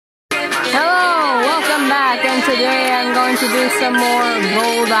back, and today I'm going to do some more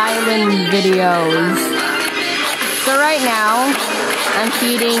Gold Island videos. So right now, I'm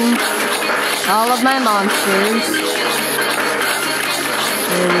feeding all of my monsters.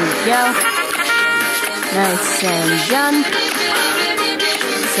 There we go. Nice and done.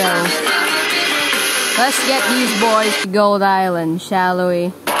 So, let's get these boys to Gold Island, shall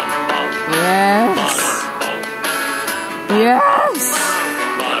we? Yes. Yes!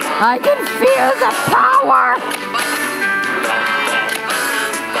 I can feel the power!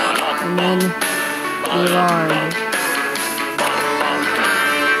 And then reload.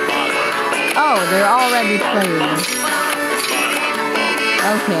 Oh, they're already playing.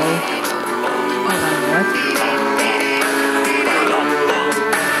 Okay. Hold on, what?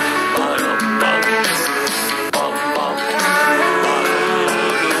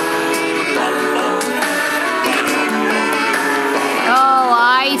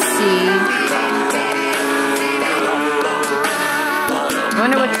 I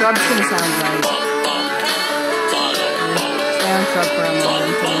wonder what Shrub's gonna sound like. Stay on Shrub for a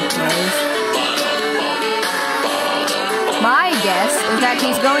moment until he plays. My guess is that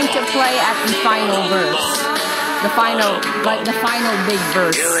he's going to play at the final verse. The final big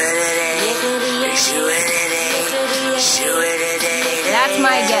verse. That's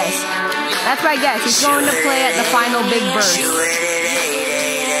my guess. That's my guess. He's going to play at the final big verse.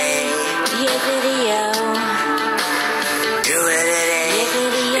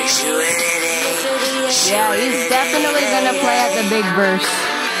 Yeah, he's definitely gonna play at the big verse.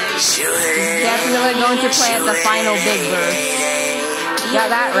 He's definitely going to play at the final big verse. Got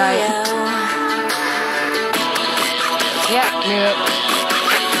that right. Yep, knew it.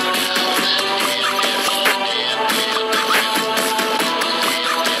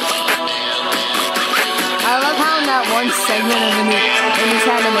 I love how in that one segment of in his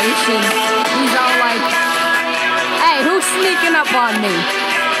animation, he's all like, "Hey, who's sneaking up on me?"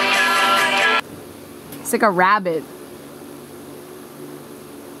 It's like a rabbit.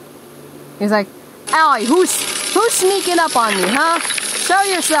 He's like, "Hey, who's sneaking up on me, huh? Show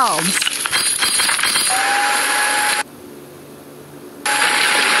yourselves."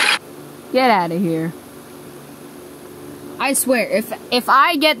 Get out of here. I swear, if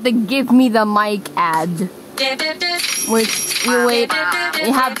I get the give me the mic ad, which you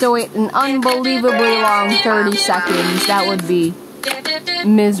have to wait an unbelievably long 30 seconds, that would be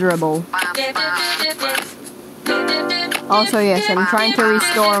miserable. Also, yes, I'm trying to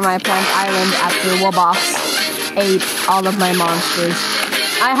restore my plant island after Wobox ate all of my monsters.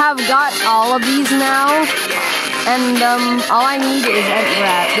 I have got all of these now, and all I need is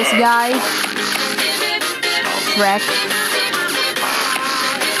this guy, Shrek.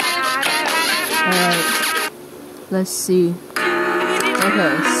 Alright, let's see.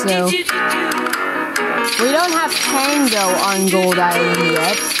 Okay, so we don't have Tango on Gold Island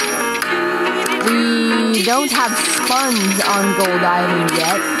yet. We don't have Sponge on Gold Island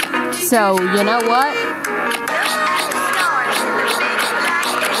yet. So, you know what?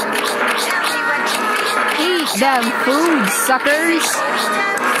 Eat them food, suckers!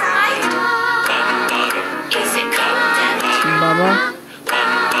 Bubba.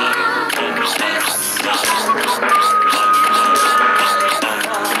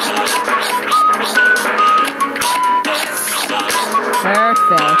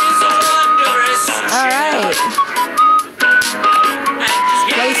 Perfect. Alright.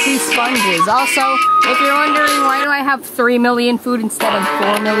 Place these sponges. Also, if you're wondering why do I have 3 million food instead of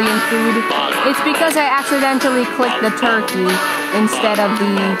 4 million food, it's because I accidentally clicked the turkey instead of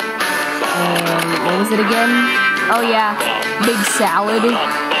the, what was it again? Oh yeah, big salad.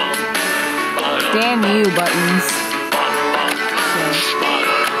 Damn you, buttons. So.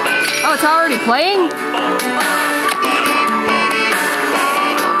 Oh, it's already playing?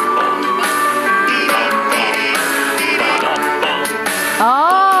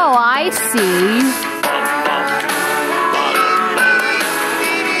 Oh, I see.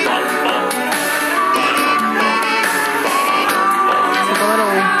 It's like a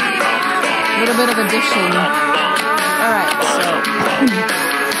little bit of addition. Alright, so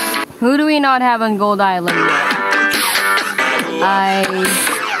who do we not have on Gold Island yet?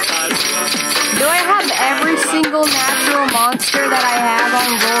 Do I have every single natural monster that I have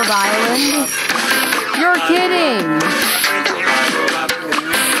on Gold Island? You're kidding!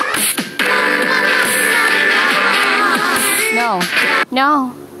 No.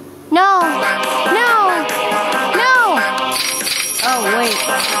 No. No. No. No. Oh, wait.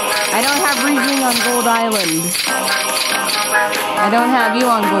 I don't have Reasoning on Gold Island. I don't have you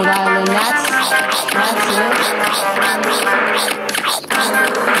on Gold Island. That's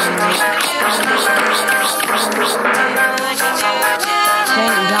it.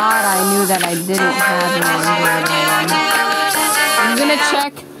 that I didn't have in Gold Island. I'm gonna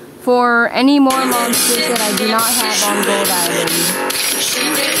check for any more monsters that I do not have on Gold Island.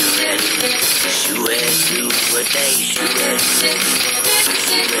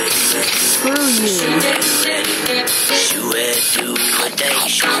 Screw you.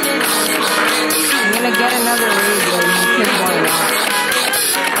 I'm gonna get another reason because why not?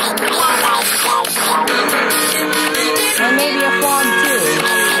 Or maybe a frog too.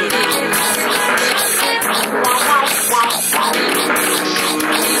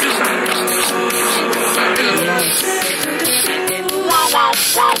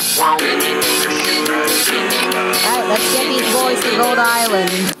 Alright, let's get these boys to Gold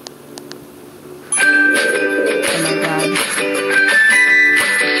Island. Oh my god.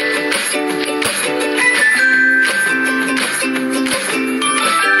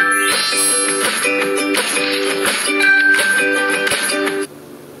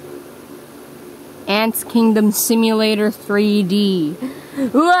 Ants Kingdom Simulator 3D.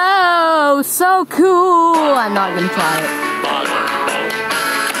 Whoa, so cool! I'm not gonna try it.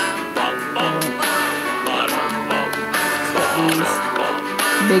 These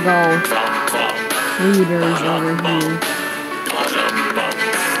big old readers over here.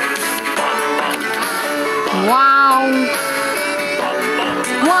 Wow!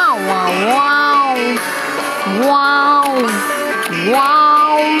 Wow! Wow! Wow! Wow! Wow!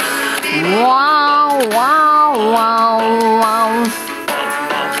 Wow! Wow! Wow! Wow!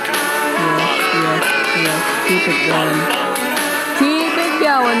 Yeah. Keep it going. Keep it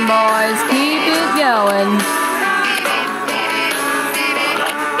going, boys. Keep it going.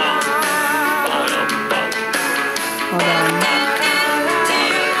 Hold on.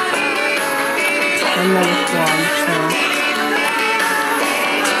 Another frog, so.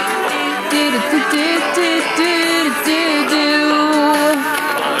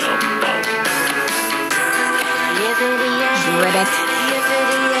 Read it.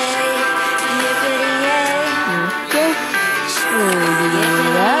 Okay. We'll do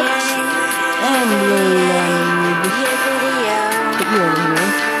that. And we'll put you over here. Put you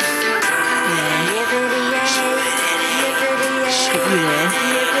there.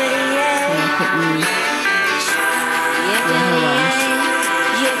 And put you. Yeah, hold on.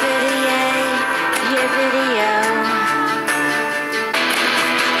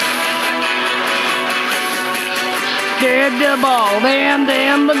 Damn the ball,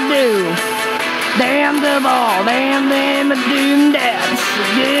 damn ba doo. Damn the ball, damn ba doom dabs.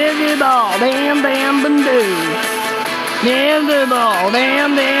 Damn the ball, damn ba doo. Damn the ball,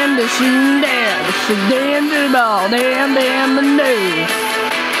 damn the shoom dabs. Damn the ball, damn ba doo.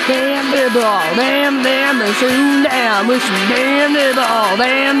 Damn the ball, damn the shoom dabs. Damn the ball,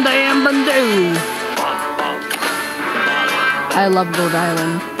 damn ba doo. I love Gold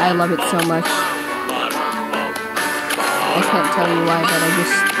Island. I love it so much. I can't tell you why, but I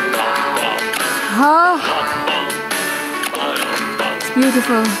just... Huh? It's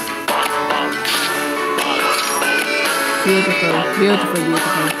beautiful. Beautiful, beautiful,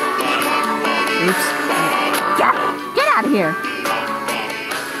 beautiful. Oops. Get out of here!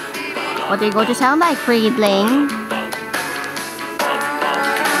 What are you going to sound like, Freedling?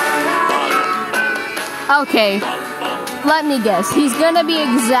 Okay. Let me guess. He's gonna be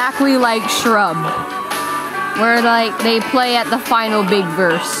exactly like Shrub. Where, like, they play at the final big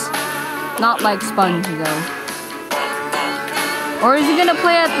verse. Not like Sponge, though. Or is he gonna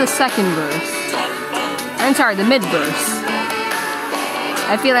play at the second verse? I'm sorry, the mid-verse.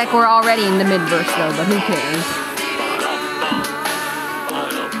 I feel like we're already in the mid-verse, though, but who cares?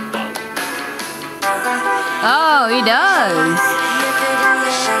 Oh, he does!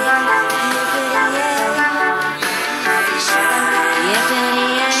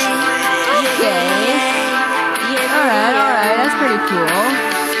 Alright, that's pretty cool.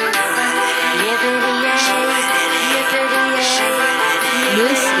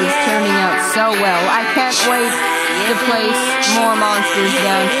 This is turning out so well. I can't wait to place more monsters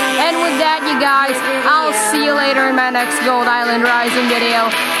down. And with that, you guys, I'll see you later in my next Gold Island Rising video.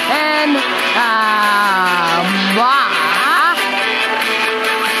 And, bye!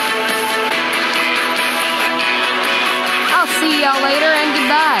 I'll see y'all later and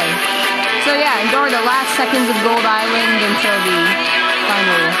goodbye. So yeah, enjoy the last seconds of Gold Island until the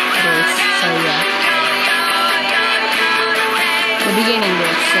final verse. So yeah. The beginning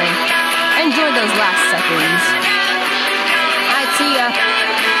verse, so enjoy those last seconds. Alright, see ya.